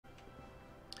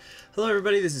Hello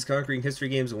everybody, this is Conquering History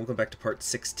Games, and welcome back to part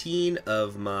 16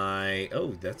 of my... Oh,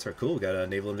 that's our cool, we got a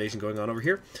naval invasion going on over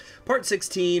here. Part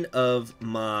 16 of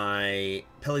my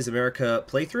Pelley's America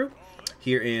playthrough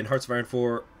here in Hearts of Iron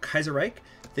 4 Kaiserreich.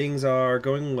 Things are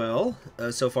going well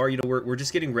so far. You know, we're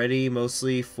just getting ready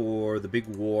mostly for the big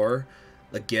war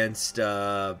against,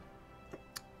 frickin'...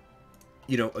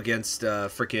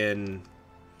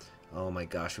 Oh my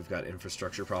gosh, we've got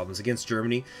infrastructure problems against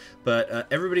Germany. But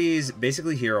everybody's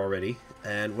basically here already.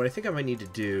 And what I think I might need to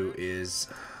do is...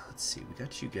 Let's see, we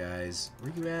got you guys.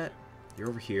 Where are you at? You're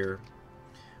over here.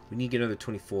 We need to get another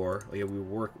 24. Oh yeah,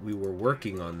 we were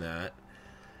working on that.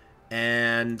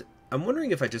 And I'm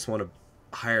wondering if I just want to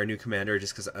hire a new commander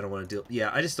just because I don't want to deal...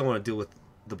 Yeah, I just don't want to deal with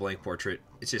the blank portrait.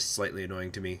 It's just slightly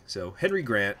annoying to me. So Henry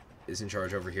Grant is in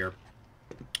charge over here.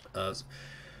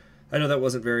 I know that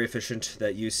wasn't very efficient,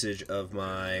 that usage of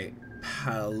my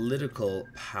political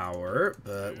power,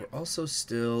 but we're also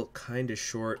still kind of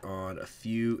short on a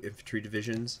few infantry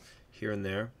divisions here and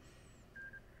there.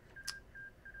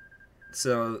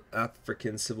 So,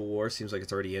 African Civil War seems like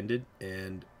it's already ended,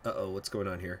 and uh-oh, what's going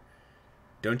on here?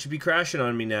 Don't you be crashing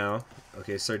on me now.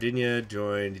 Okay, Sardinia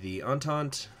joined the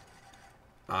Entente.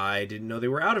 I didn't know they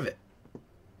were out of it.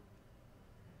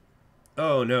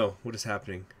 Oh no, what is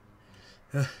happening?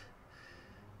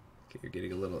 You're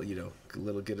getting a little,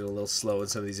 getting a little slow in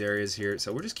some of these areas here.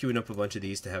 So we're just queuing up a bunch of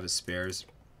these to have as spares.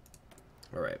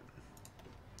 All right.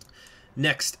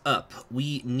 Next up,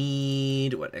 we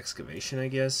need, what, excavation, I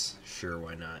guess? Sure,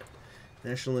 why not?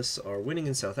 Nationalists are winning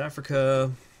in South Africa.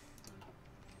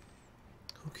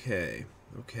 Okay,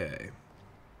 okay.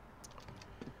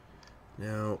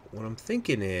 Now, what I'm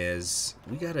thinking is,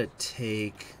 we gotta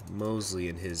take Mosley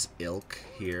and his ilk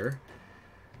here.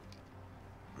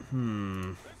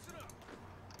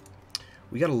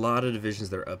 We got a lot of divisions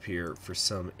that are up here for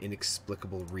some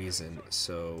inexplicable reason,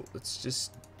 so let's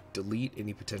just delete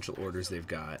any potential orders they've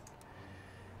got.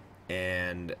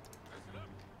 And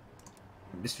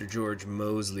Mr. George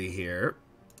Mosley here,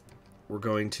 we're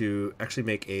going to actually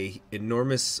make a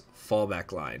enormous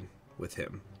fallback line with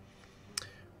him.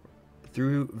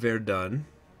 Through Verdun,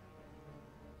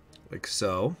 like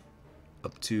so,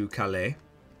 up to Calais.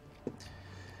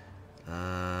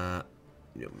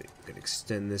 I'm going to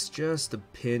extend this just a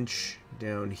pinch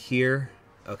down here.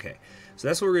 Okay, so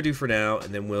that's what we're going to do for now,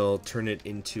 and then we'll turn it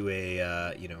into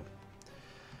a,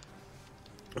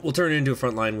 we'll turn it into a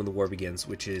front line when the war begins,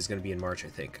 which is going to be in March, I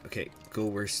think. Okay,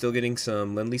 cool. We're still getting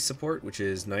some Lend-Lease support, which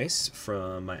is nice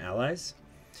from my allies.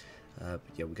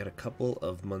 Yeah, we got a couple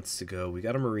of months to go. We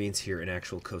got our Marines here in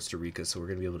actual Costa Rica, so we're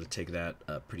going to be able to take that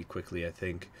pretty quickly, I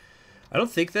think. I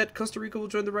don't think that Costa Rica will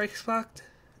join the Reichspakt.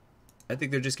 I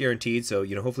think they're just guaranteed, so,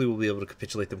 hopefully we'll be able to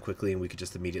capitulate them quickly and we could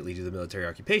just immediately do the military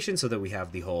occupation so that we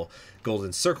have the whole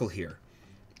golden circle here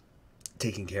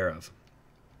taken care of.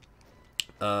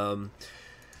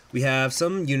 We have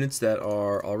some units that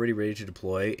are already ready to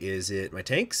deploy. Is it my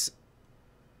tanks?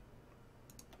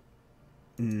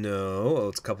 No. Oh,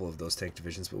 it's a couple of those tank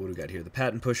divisions, but what do we got here? The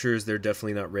patent pushers, they're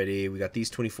definitely not ready. We got these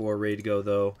 24 ready to go,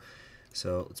 though.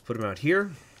 So let's put them out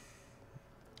here.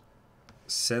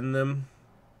 Send them.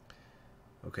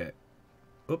 Okay.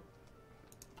 Oop.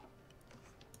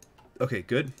 Okay,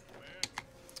 good.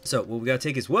 So, what we gotta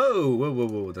take is... Whoa! Whoa, whoa,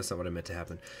 whoa. That's not what I meant to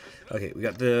happen. Okay, we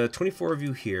got the 24 of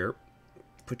you here.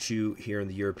 Put you here in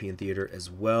the European theater as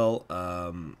well.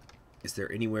 Is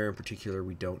there anywhere in particular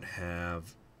we don't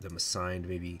have them assigned?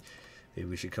 Maybe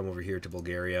we should come over here to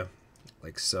Bulgaria,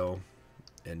 like so,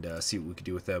 and see what we could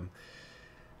do with them.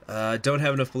 Don't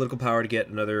have enough political power to get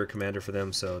another commander for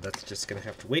them, so that's just gonna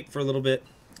have to wait for a little bit.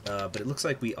 But it looks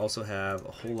like we also have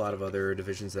a whole lot of other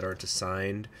divisions that aren't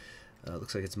assigned.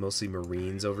 Looks like it's mostly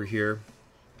Marines over here.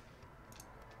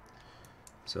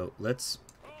 So let's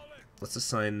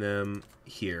assign them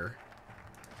here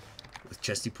with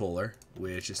Chesty Puller,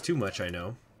 which is too much, I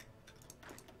know.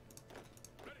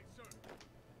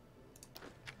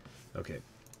 Okay,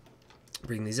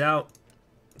 bring these out,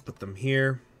 put them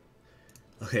here.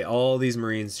 Okay, all these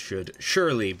Marines should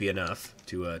surely be enough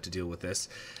to deal with this.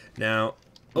 Now,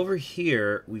 over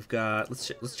here, we've got,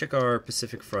 let's check our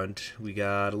Pacific front. We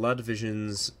got a lot of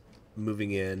divisions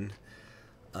moving in.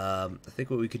 I think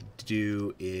what we could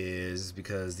do is,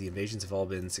 because the invasions have all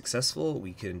been successful,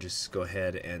 we can just go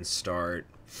ahead and start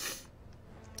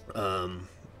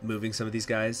moving some of these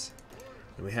guys.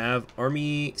 And we have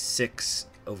Army 6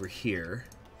 over here.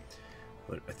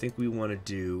 What I think we want to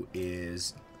do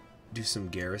is do some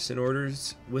garrison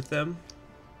orders with them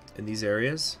in these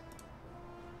areas.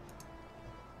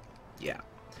 Yeah.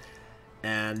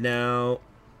 And now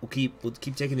we'll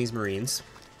keep taking these Marines.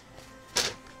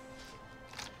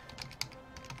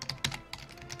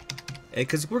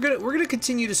 Because we're gonna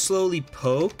continue to slowly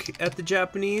poke at the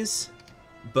Japanese,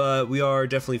 but we are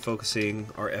definitely focusing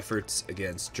our efforts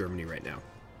against Germany right now.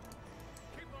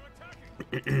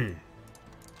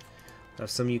 Have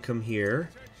some of you come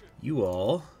here. You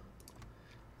all.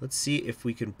 Let's see if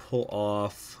we can pull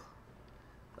off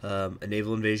a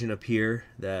naval invasion up here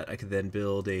that I could then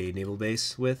build a naval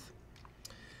base with.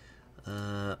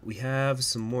 We have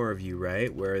some more of you,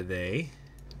 right? Where are they?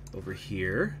 Over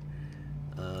here.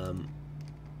 Gonna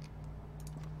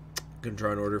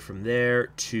draw an order from there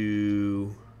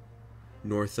to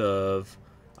north of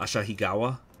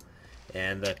Ashihigawa.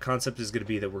 And the concept is going to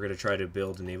be that we're going to try to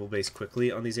build a naval base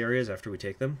quickly on these areas after we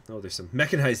take them. Oh, there's some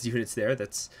mechanized units there.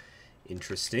 That's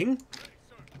interesting.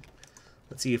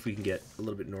 Let's see if we can get a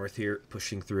little bit north here,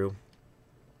 pushing through.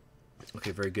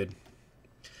 Okay, very good.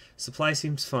 Supply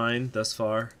seems fine thus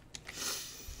far.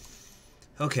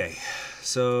 Okay,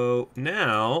 so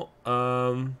now,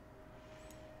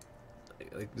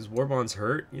 like, does war bonds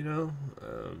hurt, you know?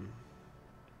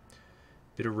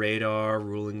 Bit of radar,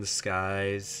 ruling the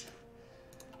skies.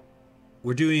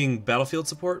 We're doing battlefield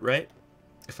support, right?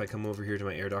 If I come over here to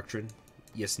my air doctrine.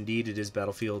 Yes, indeed, it is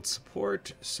battlefield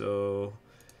support. So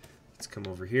let's come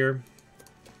over here.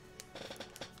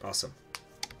 Awesome.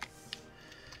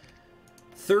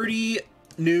 30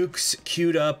 nukes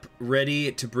queued up,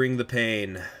 ready to bring the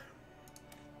pain.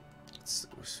 It's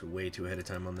way too ahead of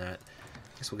time on that.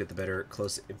 I guess we'll get the better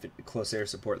close air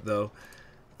support, though.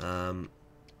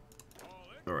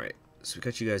 Alright, so we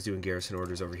got you guys doing garrison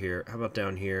orders over here. How about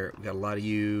down here? We got a lot of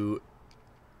you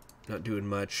not doing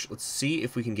much. Let's see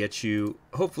if we can get you...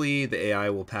 Hopefully the AI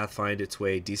will pathfind its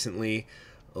way decently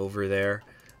over there.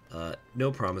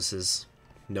 No promises.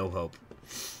 No hope.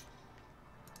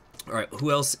 Alright,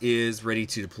 who else is ready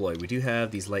to deploy? We do have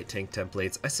these light tank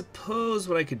templates. I suppose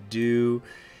what I could do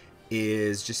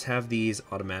is just have these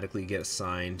automatically get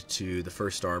assigned to the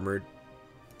 1st Armored.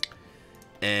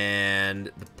 And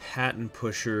the patent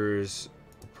pushers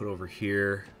we'll put over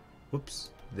here. Whoops,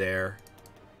 there.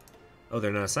 Oh,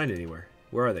 they're not assigned anywhere.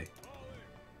 Where are they?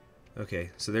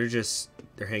 Okay, so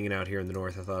they're hanging out here in the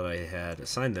north. I thought I had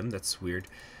assigned them. That's weird.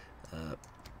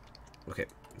 Okay,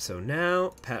 so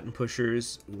now patent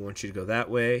pushers, we want you to go that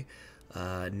way.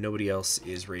 Nobody else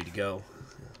is ready to go.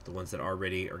 The ones that are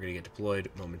ready are going to get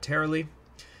deployed momentarily.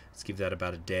 Let's give that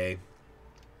about a day.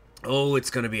 Oh, it's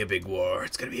going to be a big war.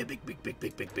 It's going to be a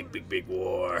big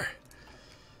war.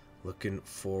 Looking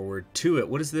forward to it.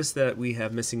 What is this that we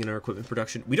have missing in our equipment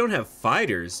production? We don't have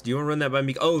fighters. Do you want to run that by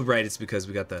me? Oh, right. It's because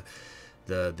we got the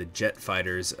jet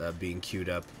fighters being queued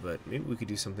up. But maybe we could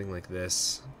do something like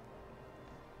this.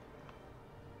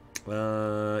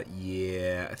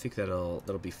 Yeah, I think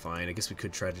that'll be fine. I guess we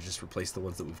could try to just replace the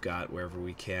ones that we've got wherever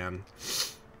we can.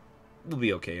 We'll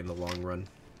be okay in the long run.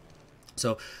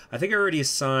 So, I think I already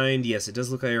assigned, yes, it does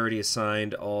look like I already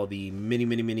assigned all the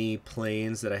mini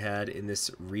planes that I had in this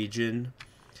region.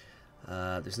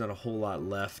 There's not a whole lot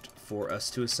left for us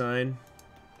to assign,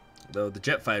 though the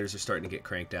jet fighters are starting to get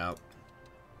cranked out.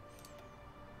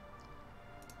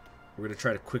 We're going to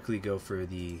try to quickly go for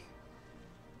the,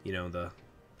 you know, the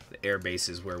air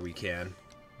bases where we can.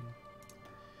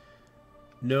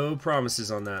 No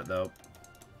promises on that, though.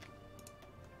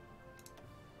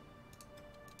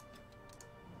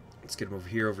 Let's get them over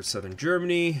here, over southern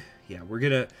Germany. Yeah, we're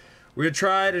gonna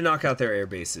try to knock out their air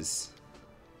bases.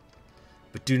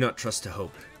 But do not trust to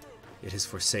hope. It has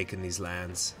forsaken these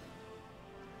lands.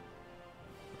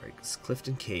 Alright, it's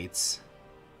Clifton Cates.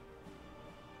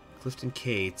 Clifton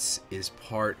Cates is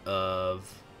part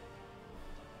of...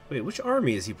 Wait, which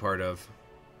army is he part of?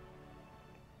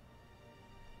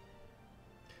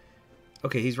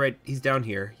 Okay, he's right. He's down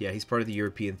here. Yeah, he's part of the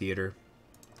European theater.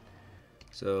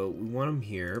 So we want him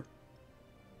here.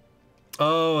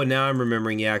 Oh, now I'm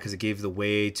remembering. Yeah, because it gave the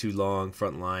way too long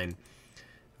front line.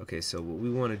 Okay, so what we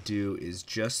want to do is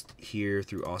just here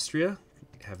through Austria.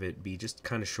 Have it be just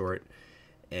kind of short.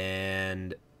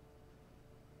 And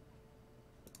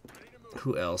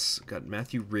who else? Got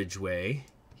Matthew Ridgway.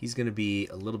 He's going to be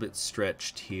a little bit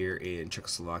stretched here in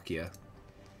Czechoslovakia.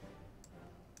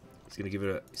 He's going to give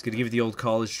it the old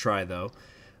college try, though.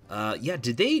 Yeah,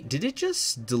 did it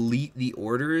just delete the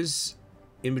orders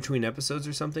in between episodes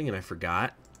or something and I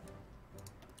forgot?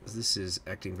 This is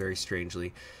acting very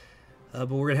strangely. But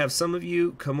we're going to have some of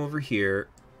you come over here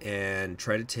and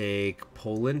try to take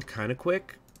Poland kind of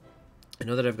quick. I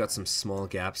know that I've got some small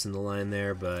gaps in the line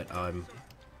there, but I'm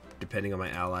depending on my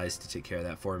allies to take care of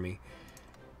that for me.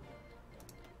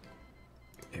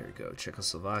 Here we go.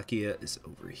 Czechoslovakia is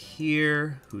over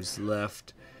here. Who's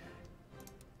left?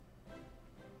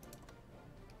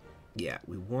 Yeah,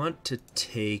 we want to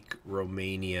take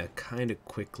Romania kind of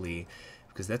quickly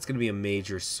because that's going to be a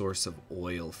major source of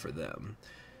oil for them.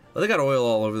 Well, they got oil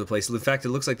all over the place. In fact, it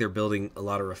looks like they're building a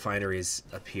lot of refineries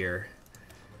up here.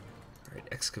 All right,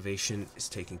 excavation is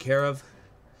taken care of.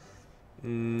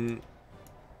 I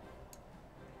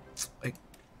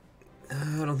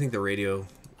don't think the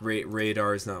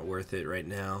radar is not worth it right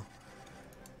now.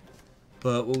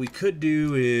 But what we could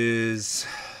do is...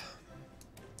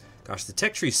 Gosh, the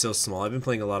tech tree is so small. I've been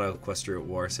playing a lot of Equestria at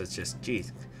War, so it's just,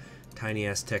 geez,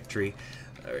 tiny-ass tech tree.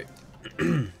 All right.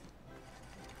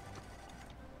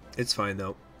 It's fine,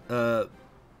 though. Okay.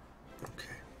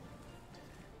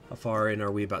 How far in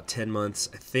are we? About 10 months.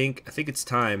 I think it's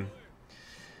time.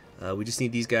 We just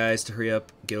need these guys to hurry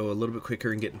up, go a little bit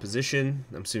quicker, and get in position.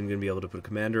 I'm soon going to be able to put a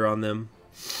commander on them.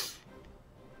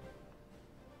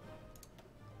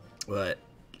 But,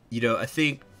 you know, I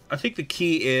think the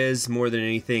key is, more than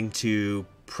anything, to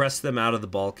press them out of the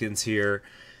Balkans here,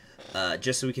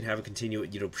 just so we can have a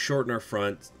continued, you know, shorten our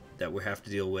front that we have to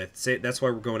deal with. That's why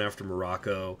we're going after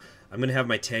Morocco. I'm going to have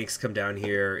my tanks come down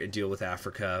here and deal with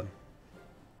Africa.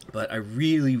 But I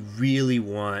really, really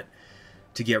want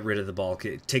to get rid of the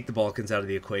Balkans, take the Balkans out of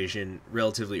the equation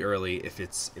relatively early, if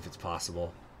it's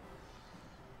possible.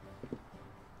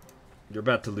 You're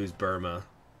about to lose Burma,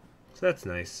 so that's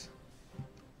nice.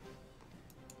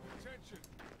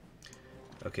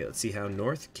 Okay, let's see how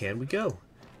north can we go.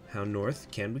 How north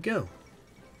can we go?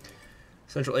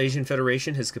 Central Asian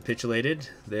Federation has capitulated.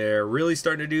 They're really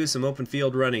starting to do some open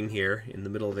field running here in the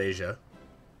middle of Asia.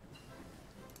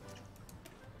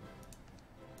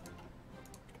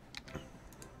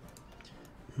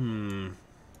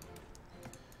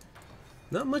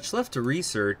 Not much left to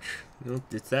research. You know,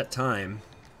 it's that time.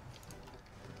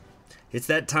 It's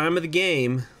that time of the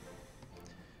game.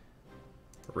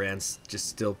 Iran's just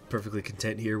still perfectly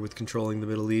content here with controlling the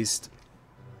Middle East.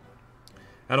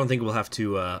 I don't think we'll have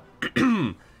to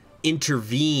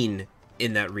intervene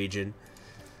in that region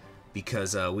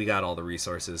because we got all the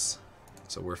resources,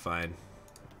 so we're fine.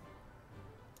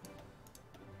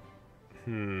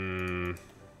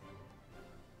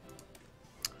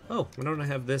 Oh, why don't I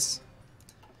have this?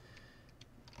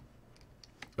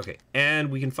 Okay,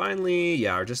 and we can finally,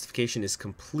 yeah, our justification is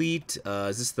complete.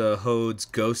 Is this the Hode's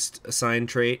ghost assigned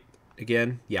trait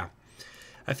again? Yeah,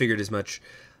 I figured as much.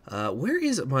 Where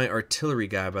is my artillery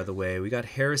guy, by the way? We got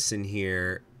Harrison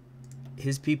here.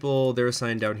 His people, they're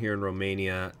assigned down here in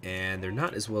Romania, and they're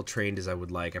not as well trained as I would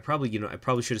like. I probably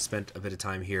should have spent a bit of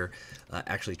time here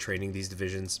actually training these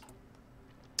divisions.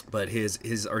 But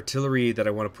his artillery that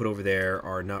I want to put over there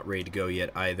are not ready to go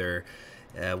yet either.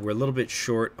 We're a little bit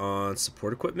short on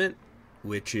support equipment,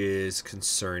 which is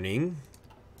concerning,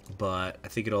 but I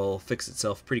think it'll fix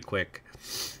itself pretty quick.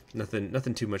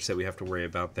 Nothing too much that we have to worry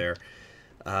about there.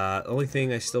 The only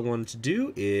thing I still wanted to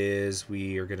do is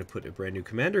we are going to put a brand new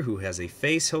commander who has a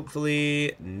face,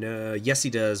 hopefully. No, yes, he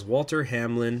does. Walter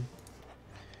Hamlin,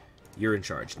 you're in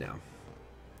charge now.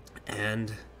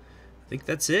 And I think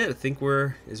that's it. I think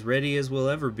we're as ready as we'll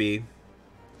ever be.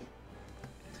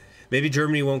 Maybe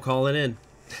Germany won't call it in.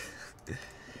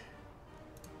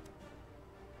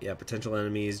 Yeah, potential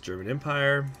enemies, German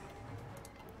Empire.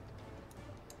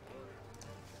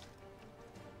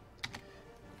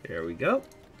 There we go.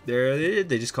 There they did.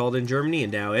 They just called in Germany,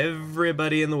 and now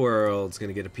everybody in the world's going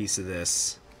to get a piece of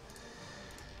this.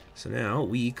 So now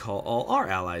we call all our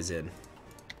allies in.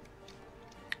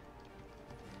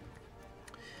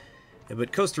 Yeah,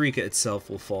 but Costa Rica itself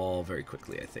will fall very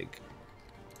quickly, I think.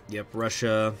 Yep,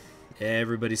 Russia.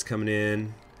 Everybody's coming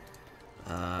in.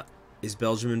 Is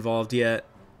Belgium involved yet?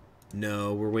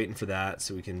 No, we're waiting for that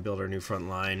so we can build our new front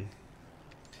line.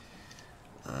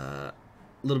 A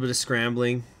little bit of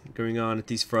scrambling going on at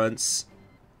these fronts.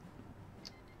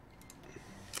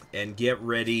 And get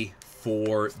ready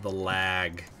for the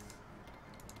lag.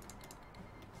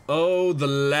 Oh, the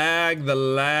lag, the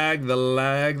lag, the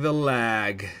lag, the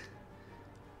lag.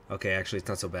 Okay, actually, it's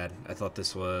not so bad. I thought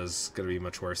this was going to be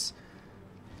much worse.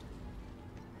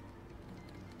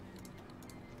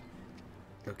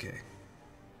 Okay.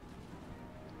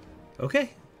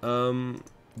 Okay.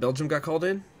 Belgium got called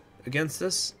in against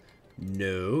us?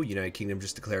 No. United Kingdom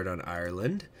just declared on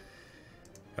Ireland.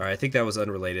 Alright, I think that was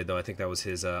unrelated, though. I think that was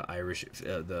his Irish,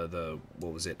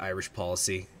 what was it? Irish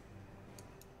policy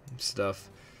stuff.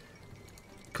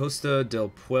 Costa del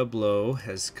Pueblo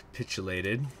has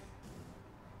capitulated.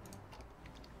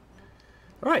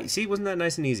 Alright, see, wasn't that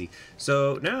nice and easy?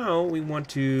 So now we want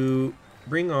to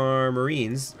bring our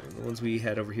Marines, the ones we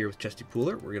had over here with Chesty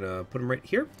Pooler. We're going to put them right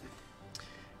here.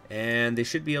 And they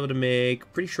should be able to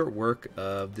make pretty short work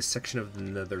of this section of the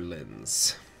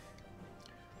Netherlands.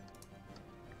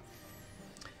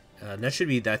 And that should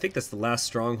be, I think that's the last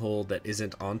stronghold that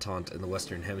isn't Entente in the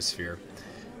Western Hemisphere.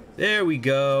 There we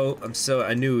go.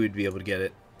 I knew we'd be able to get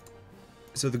it.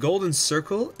 So the golden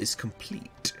circle is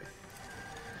complete.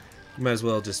 You might as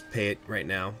well just pay it right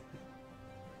now.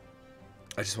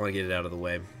 I just want to get it out of the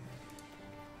way.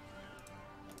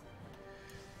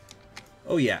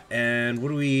 Oh yeah, and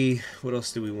what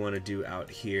else do we want to do out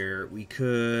here? We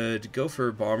could go for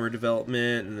bomber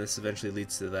development, and this eventually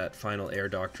leads to that final air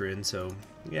doctrine, so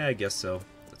yeah, I guess so.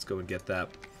 Let's go and get that.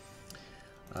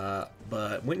 But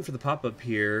I'm waiting for the pop-up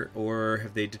here, or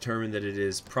have they determined that it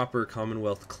is proper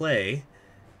Commonwealth clay,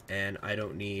 and I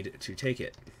don't need to take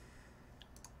it?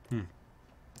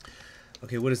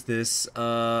 Okay, what is this?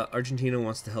 Argentina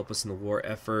wants to help us in the war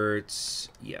efforts.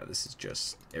 Yeah, this is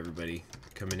just everybody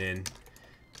coming in.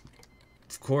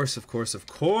 Of course, of course, of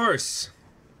course!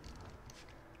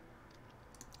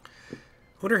 I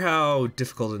wonder how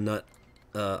difficult a nut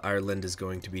Ireland is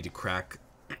going to be to crack.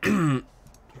 They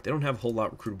don't have a whole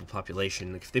lot recruitable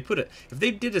population. Like if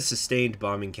they did a sustained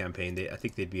bombing campaign, I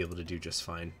think they'd be able to do just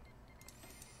fine.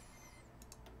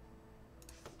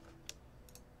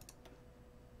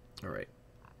 Alright.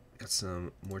 Got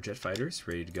some more jet fighters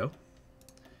ready to go.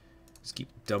 Just keep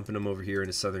dumping them over here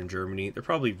into southern Germany. They're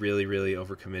probably really, really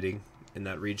overcommitting in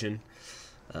that region.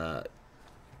 But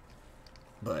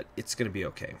it's going to be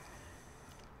okay.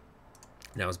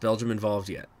 Now, is Belgium involved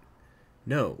yet?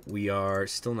 No, we are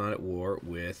still not at war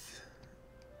with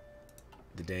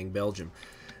the dang Belgium.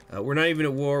 We're not even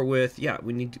at war with... Yeah,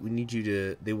 we need you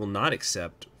to... They will not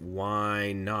accept.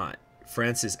 Why not?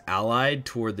 France is allied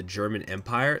toward the German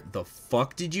Empire? The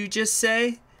fuck did you just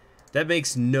say? That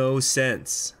makes no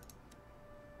sense.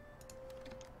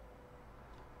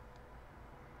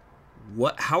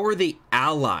 What? How are they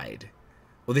allied?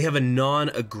 Well, they have a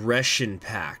non-aggression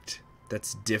pact.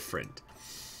 That's different.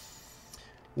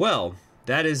 Well,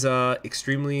 that is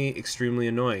extremely, extremely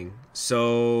annoying.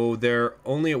 So they're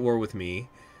only at war with me,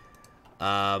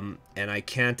 and I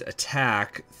can't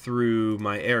attack through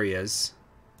my areas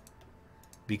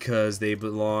because they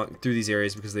belong through these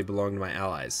areas because they belong to my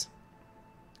allies.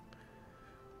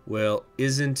 Well,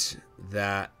 isn't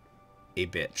that a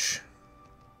bitch?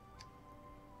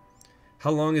 How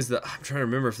long is the... I'm trying to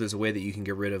remember if there's a way that you can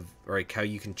get rid of... Or like how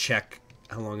you can check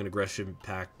how long an aggression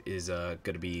pact is going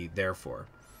to be there for.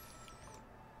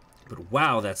 But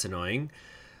wow, that's annoying.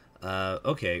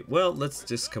 Okay, well, let's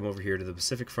just come over here to the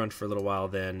Pacific Front for a little while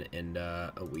then. And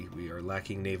we are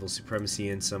lacking naval supremacy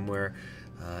in somewhere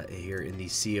here in the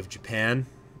Sea of Japan.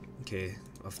 Okay,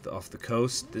 off the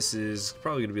coast. This is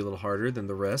probably going to be a little harder than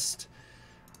the rest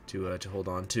to hold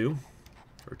on to.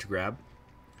 Or to grab.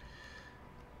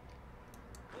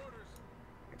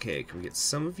 Okay, can we get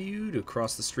some of you to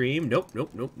cross the stream? Nope,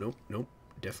 nope, nope, nope, nope.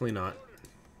 Definitely not.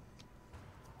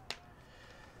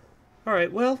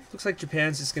 Alright, well, looks like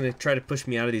Japan's just going to try to push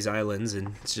me out of these islands,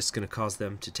 and it's just going to cause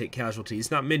them to take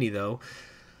casualties. Not many, though.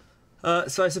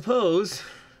 So I suppose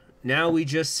now we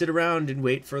just sit around and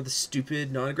wait for the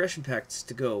stupid non-aggression pacts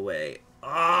to go away.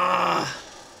 Ah!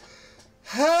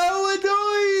 How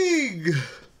annoying!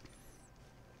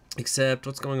 Except,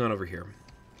 what's going on over here?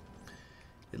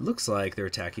 It looks like they're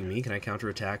attacking me. Can I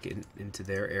counterattack into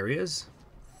their areas?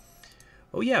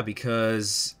 Oh yeah,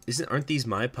 because aren't these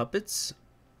my puppets?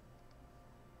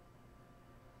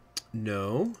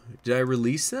 No. Did I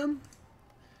release them?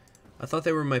 I thought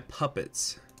they were my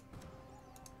puppets.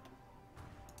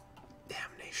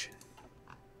 Damnation.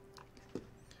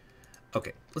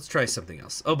 Okay, let's try something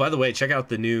else. Oh, by the way, check out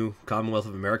the new Commonwealth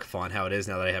of America font, how it is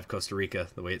now that I have Costa Rica,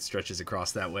 the way it stretches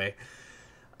across that way.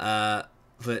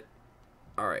 But...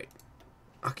 Alright.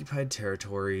 Occupied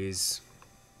territories.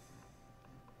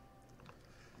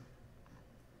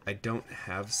 I don't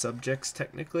have subjects,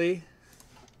 technically.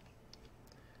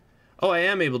 Oh, I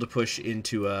am able to push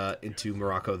into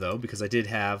Morocco, though, because I did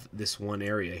have this one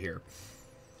area here.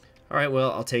 Alright,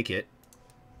 well, I'll take it.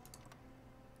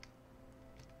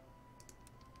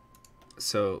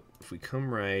 So, if we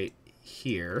come right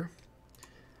here,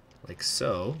 like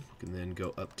so, we can then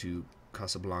go up to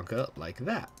Casablanca like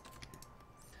that.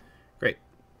 Great.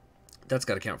 That's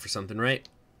got to count for something, right?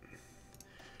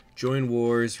 Join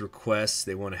wars, requests,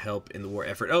 they want to help in the war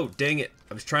effort. Oh, dang it.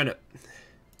 I was trying to...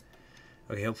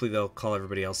 Okay, hopefully they'll call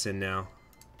everybody else in now.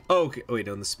 Oh, okay. Oh, wait,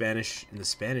 no, in the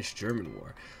Spanish-German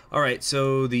war. Alright,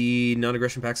 so the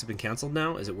non-aggression pacts have been canceled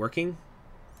now. Is it working?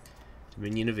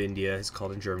 Dominion of India is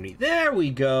called in Germany. There we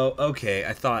go. Okay,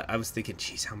 I was thinking,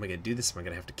 geez, how am I going to do this? Am I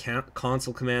going to have to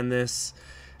console command this?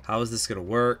 How is this going to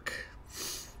work?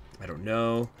 I don't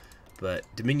know. But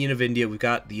Dominion of India, we've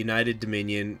got the United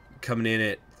Dominion coming in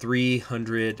at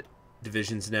 300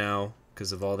 divisions now,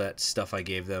 because of all that stuff I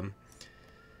gave them.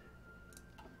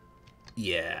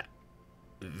 Yeah.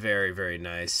 Very, very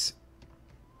nice.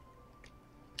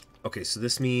 Okay, so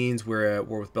this means we're at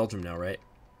war with Belgium now, right?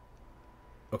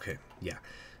 Okay, yeah.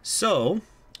 So,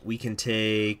 we can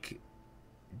take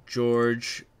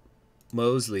George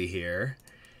Mosley here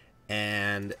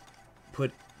and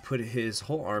put his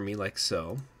whole army like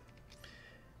so.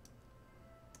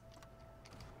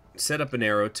 Set up an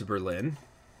arrow to Berlin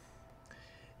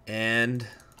and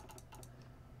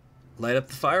light up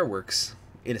the fireworks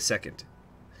in a second.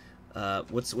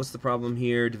 What's the problem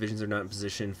here? Divisions are not in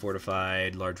position,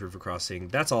 fortified, large river crossing.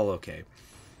 That's all okay.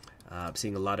 I'm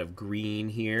seeing a lot of green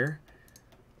here.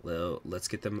 Well, let's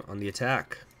get them on the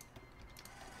attack.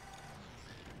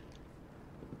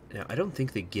 Now, I don't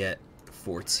think they get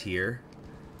forts here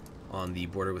on the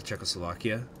border with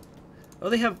Czechoslovakia. Oh,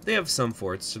 they have some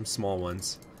forts, some small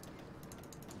ones.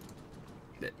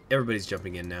 Everybody's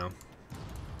jumping in now.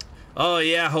 Oh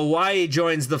yeah, Hawaii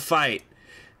joins the fight.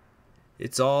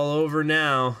 It's all over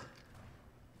now.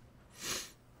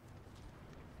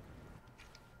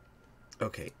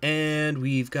 Okay, and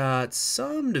we've got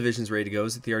some divisions ready to go.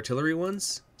 Is it the artillery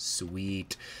ones?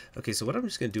 Sweet. Okay, so what I'm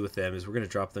just going to do with them is we're going to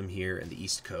drop them here in the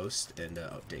East Coast. And,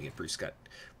 oh, dang it,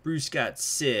 Bruce got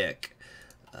sick.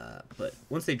 But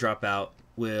once they drop out,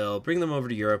 we'll bring them over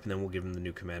to Europe, and then we'll give them the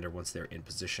new commander once they're in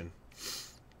position.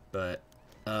 But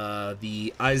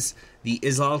the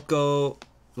Izalco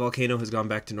volcano has gone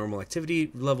back to normal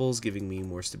activity levels, giving me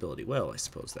more stability. Well, I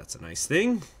suppose that's a nice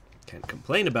thing. Can't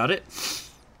complain about it.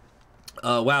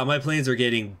 Wow, my planes are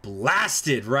getting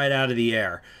blasted right out of the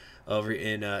air over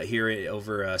in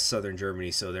over southern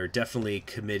Germany. So they're definitely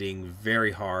committing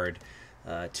very hard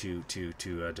to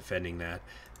defending that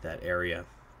area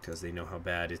because they know how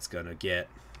bad it's gonna get.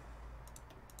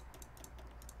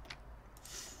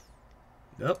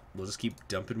 Nope, we'll just keep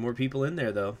dumping more people in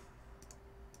there though.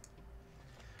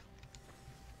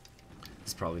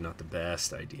 It's probably not the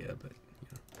best idea, but you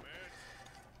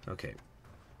know. Okay.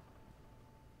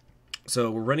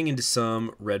 So we're running into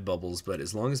some red bubbles, but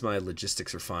as long as my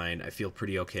logistics are fine, I feel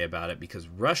pretty okay about it because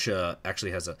Russia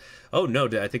actually has a... Oh, no,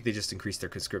 I think they just increased their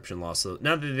conscription law. So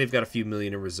now that they've got a few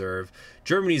million in reserve,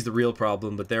 Germany's the real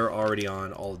problem, but they're already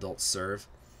on all adults serve.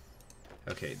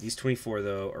 Okay, these 24,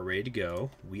 though, are ready to go.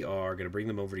 We are going to bring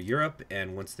them over to Europe,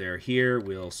 and once they're here,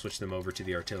 we'll switch them over to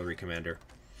the artillery commander.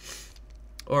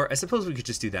 Or I suppose we could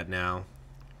just do that now.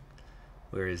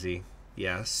 Where is he?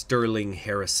 Yeah, Sterling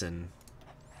Harrison.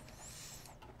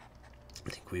 I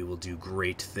think we will do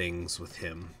great things with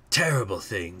him. Terrible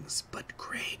things, but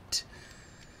great.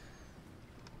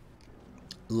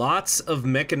 Lots of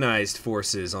mechanized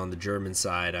forces on the German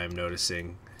side, I'm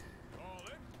noticing.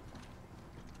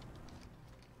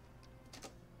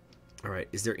 Alright,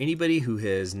 is there anybody who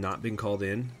has not been called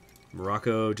in?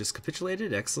 Morocco just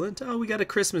capitulated. Excellent. Oh, we got a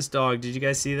Christmas dog. Did you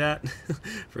guys see that?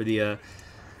 for the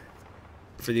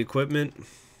equipment.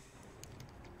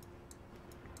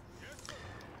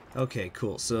 Okay,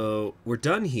 cool. So we're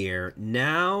done here.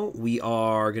 Now we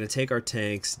are going to take our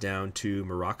tanks down to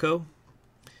Morocco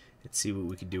and see what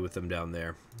we can do with them down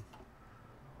there.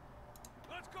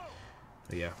 Let's go.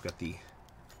 Oh, yeah, I've got the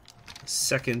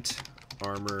 2nd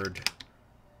Armored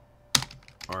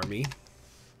Army.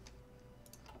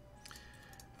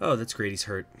 Oh, that's great. He's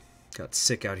hurt. Got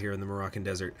sick out here in the Moroccan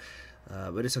desert.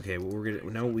 But it's okay.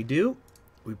 Now what we do,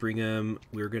 we're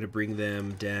going to bring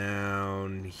them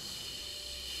down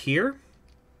here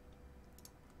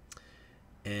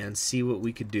and see what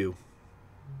we could do.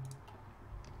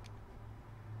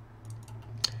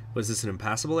 Was this an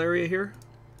impassable area here?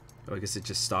 Oh, I guess it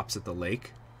just stops at the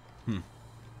lake.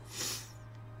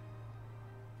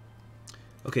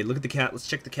 Okay, look at the let's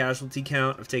check the casualty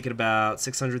count. I've taken about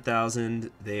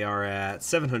 600,000. They are at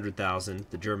 700,000.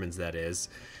 The Germans, that is.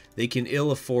 They can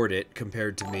ill afford it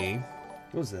compared to me.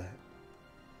 What was that?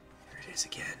 Here it is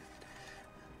again.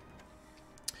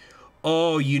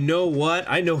 Oh, you know what?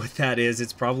 I know what that is.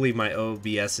 It's probably my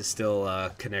OBS is still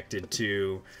connected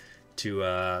to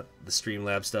the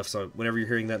Streamlabs stuff. So whenever you're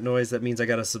hearing that noise, that means I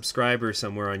got a subscriber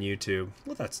somewhere on YouTube.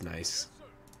 Well, that's nice.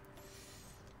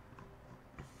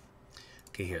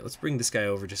 Okay, here. Let's bring this guy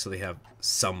over just so they have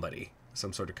somebody,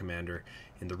 some sort of commander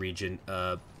in the region.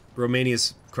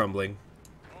 Romania's crumbling,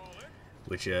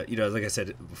 which, you know, like I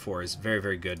said before, is very,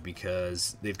 very good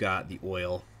because they've got the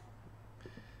oil.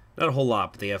 Not a whole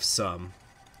lot, but they have some.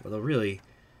 Although really,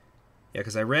 yeah,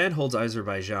 because Iran holds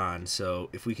Azerbaijan, so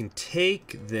if we can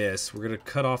take this, we're going to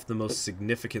cut off the most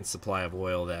significant supply of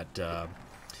oil that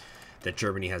that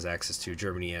Germany has access to,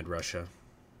 Germany and Russia.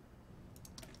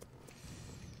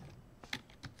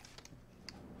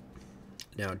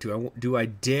 Now, do I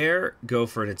dare go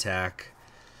for an attack?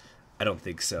 I don't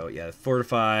think so. Yeah,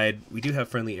 fortified. We do have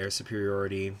friendly air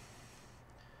superiority.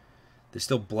 They're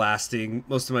still blasting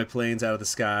most of my planes out of the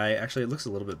sky. Actually, it looks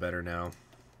a little bit better now.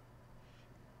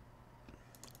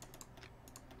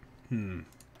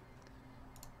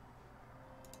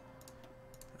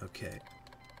 Okay.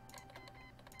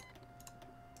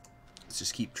 Let's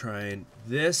just keep trying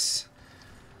this.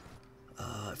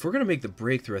 If we're going to make the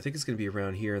breakthrough, I think it's going to be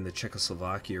around here in the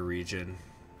Czechoslovakia region.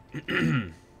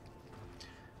 This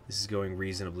is going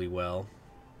reasonably well.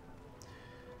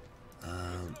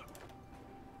 I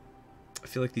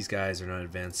feel like these guys are not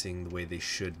advancing the way they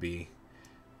should be.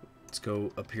 Let's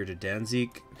go up here to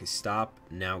Danzig. Okay, stop.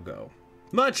 Now go.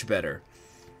 Much better.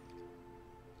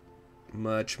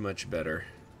 Much, much better.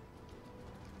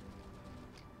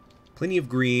 Plenty of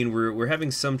green. We're having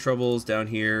some troubles down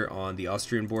here on the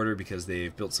Austrian border because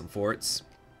they've built some forts.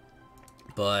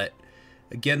 But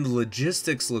again, the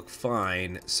logistics look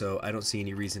fine, so I don't see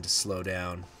any reason to slow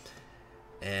down.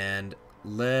 And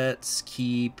let's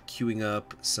keep queuing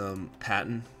up some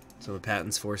Patton. Some of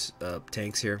Patton's force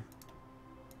tanks here.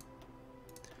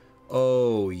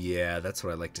 Oh yeah, that's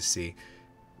what I like to see.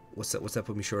 What's that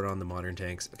put me short on? The modern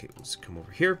tanks. Okay, let's come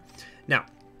over here. Now,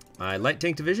 my light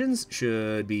tank divisions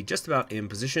should be just about in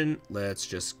position. Let's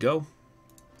just go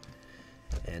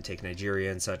and take Nigeria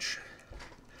and such.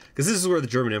 Because this is where the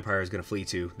German Empire is going to flee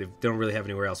to. They don't really have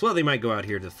anywhere else. Well, they might go out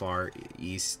here to the far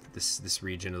east, this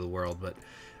region of the world, but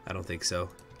I don't think so.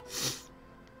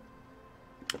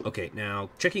 Okay, now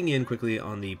checking in quickly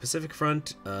on the Pacific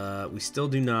front. We still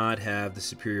do not have the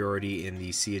superiority in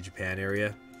the Sea of Japan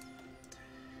area.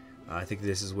 I think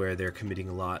this is where they're committing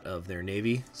a lot of their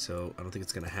navy, so I don't think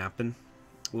it's going to happen.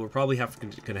 What we're probably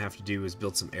going to have to do is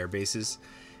build some air bases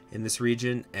in this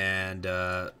region and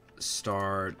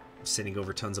start sending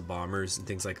over tons of bombers and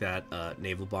things like that,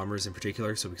 naval bombers in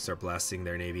particular, so we can start blasting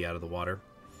their navy out of the water.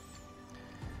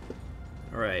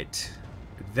 Alright,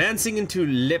 advancing into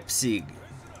Leipzig.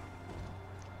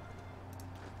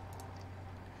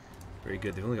 Very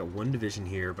good. They've only got one division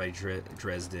here by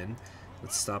Dresden.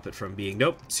 Let's stop it from being...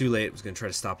 Nope, too late. I was going to try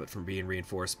to stop it from being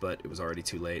reinforced, but it was already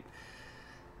too late.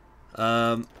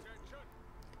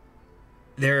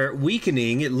 They're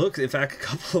weakening. It looks... In fact, a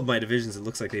couple of my divisions, it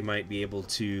looks like they might be able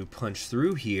to punch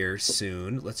through here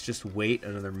soon. Let's just wait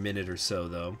another minute or so,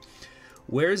 though.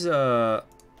 Where's...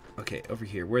 Okay, over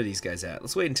here. Where are these guys at?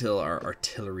 Let's wait until our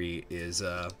artillery is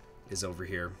over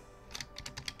here.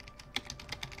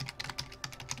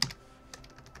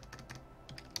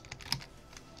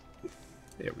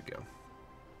 There we go.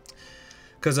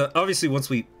 Because obviously once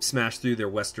we smash through their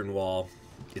western wall,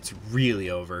 it's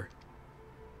really over.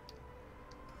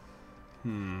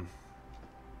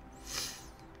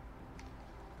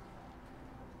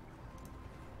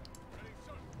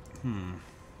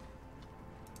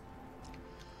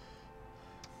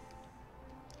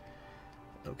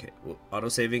 Okay, well,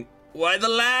 auto-saving. Why the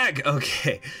lag?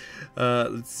 Okay.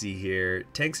 Let's see here.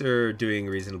 Tanks are doing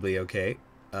reasonably okay.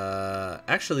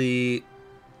 Actually...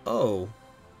 Oh,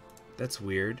 that's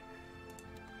weird.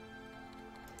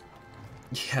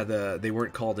 Yeah, they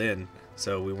weren't called in,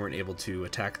 so we weren't able to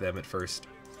attack them at first.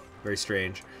 Very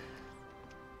strange.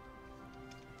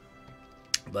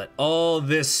 But all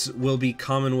this will be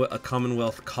a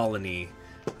Commonwealth colony.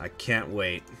 I can't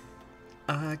wait.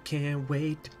 I can't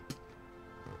wait.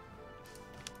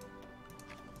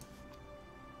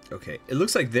 Okay, it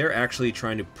looks like they're actually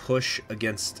trying to push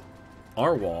against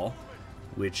our wall,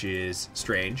 which is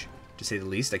strange, to say the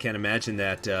least. I can't imagine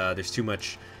that there's too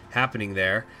much happening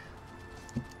there.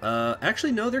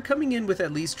 Actually, no, they're coming in with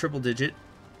at least triple digit,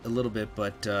 a little bit,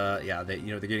 but yeah, they're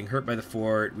getting hurt by the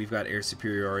fort. We've got air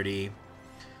superiority.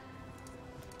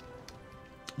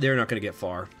 They're not going to get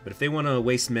far, but if they want to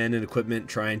waste men and equipment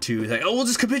trying to, like, oh, we'll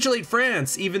just capitulate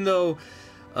France, even though,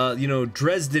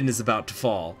 Dresden is about to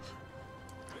fall.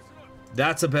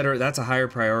 That's a higher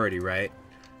priority, right?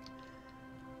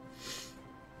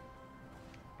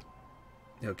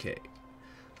 Okay,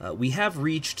 we have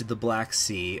reached the Black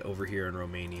Sea over here in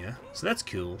Romania, so that's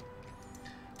cool.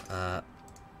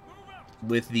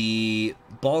 With the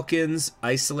Balkans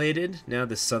isolated, now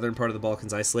the southern part of the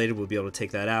Balkans isolated, we'll be able to take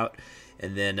that out,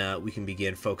 and then we can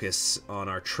begin focus on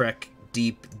our trek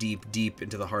deep, deep, deep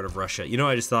into the heart of Russia. You know,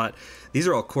 I just thought, these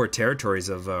are all core territories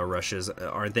of Russia's,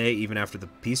 aren't they? Even after the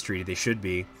peace treaty, they should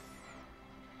be.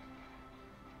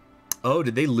 Oh,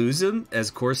 did they lose them as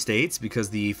core states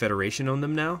because the Federation owned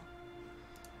them now?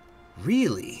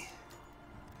 Really?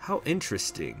 How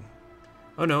interesting.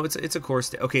 Oh no, it's a core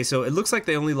state. Okay, so it looks like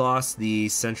they only lost the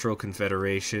Central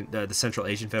Confederation, the Central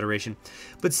Asian Federation,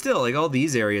 but still, like all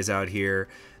these areas out here,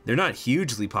 they're not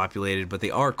hugely populated, but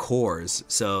they are cores.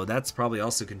 So that's probably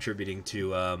also contributing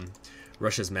to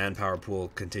Russia's manpower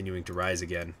pool continuing to rise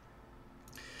again.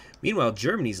 Meanwhile,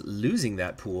 Germany's losing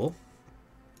that pool.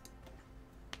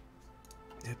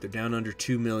 Yep, they're down under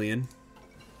 2 million.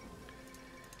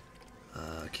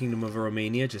 Kingdom of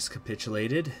Romania just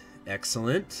capitulated.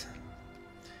 Excellent.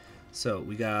 So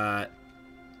we got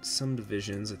some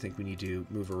divisions I think we need to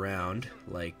move around,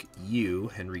 like you,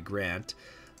 Henry Grant.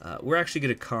 We're actually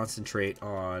going to concentrate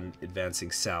on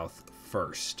advancing south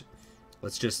first.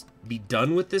 Let's just be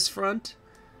done with this front,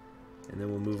 and then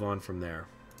we'll move on from there.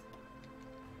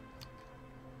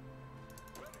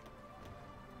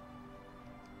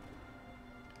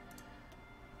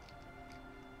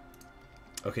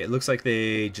 Okay, it looks like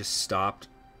they just stopped.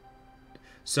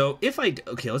 So if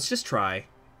okay, let's just try.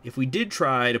 If we did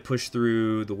try to push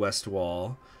through the west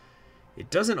wall, it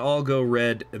doesn't all go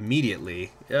red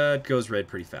immediately. It goes red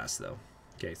pretty fast, though.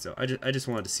 Okay, so I just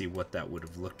wanted to see what that would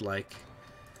have looked like.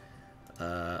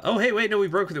 Oh, hey, wait, no,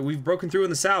 we've broken through in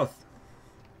the south.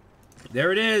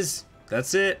 There it is.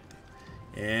 That's it.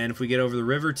 And if we get over the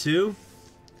river, too,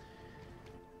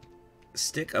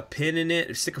 stick a pin in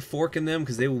it, or stick a fork in them,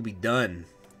 because they will be done.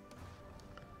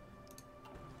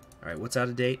 Alright, what's out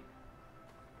of date?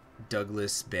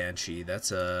 Douglas Banshee. That's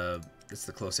the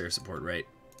close air support, right?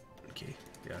 Okay,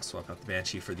 gotta swap out the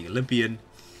Banshee for the Olympian.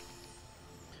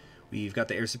 We've got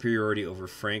the air superiority over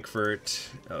Frankfurt.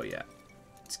 Oh yeah,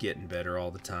 it's getting better all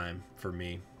the time for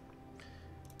me.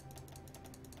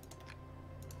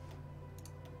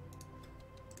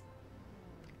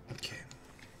 Okay,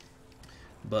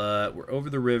 but we're over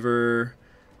the river.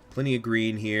 Plenty of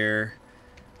green here.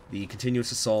 The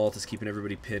continuous assault is keeping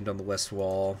everybody pinned on the west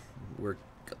wall. We're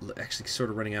actually sort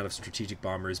of running out of strategic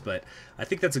bombers, but I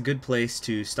think that's a good place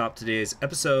to stop today's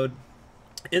episode.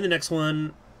 In the next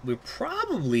one, we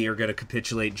probably are going to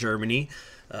capitulate Germany,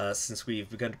 since we've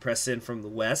begun to press in from the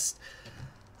west.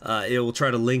 It will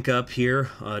try to link up here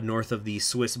north of the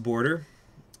Swiss border,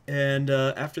 and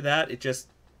after that, it's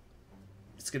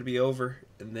going to be over,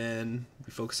 and then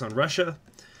we focus on Russia.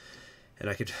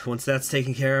 And once that's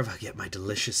taken care of, I'll get my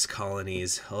delicious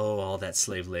colonies. Oh, all that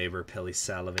slave labor. Pelley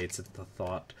salivates at the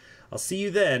thought. I'll see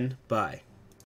you then. Bye.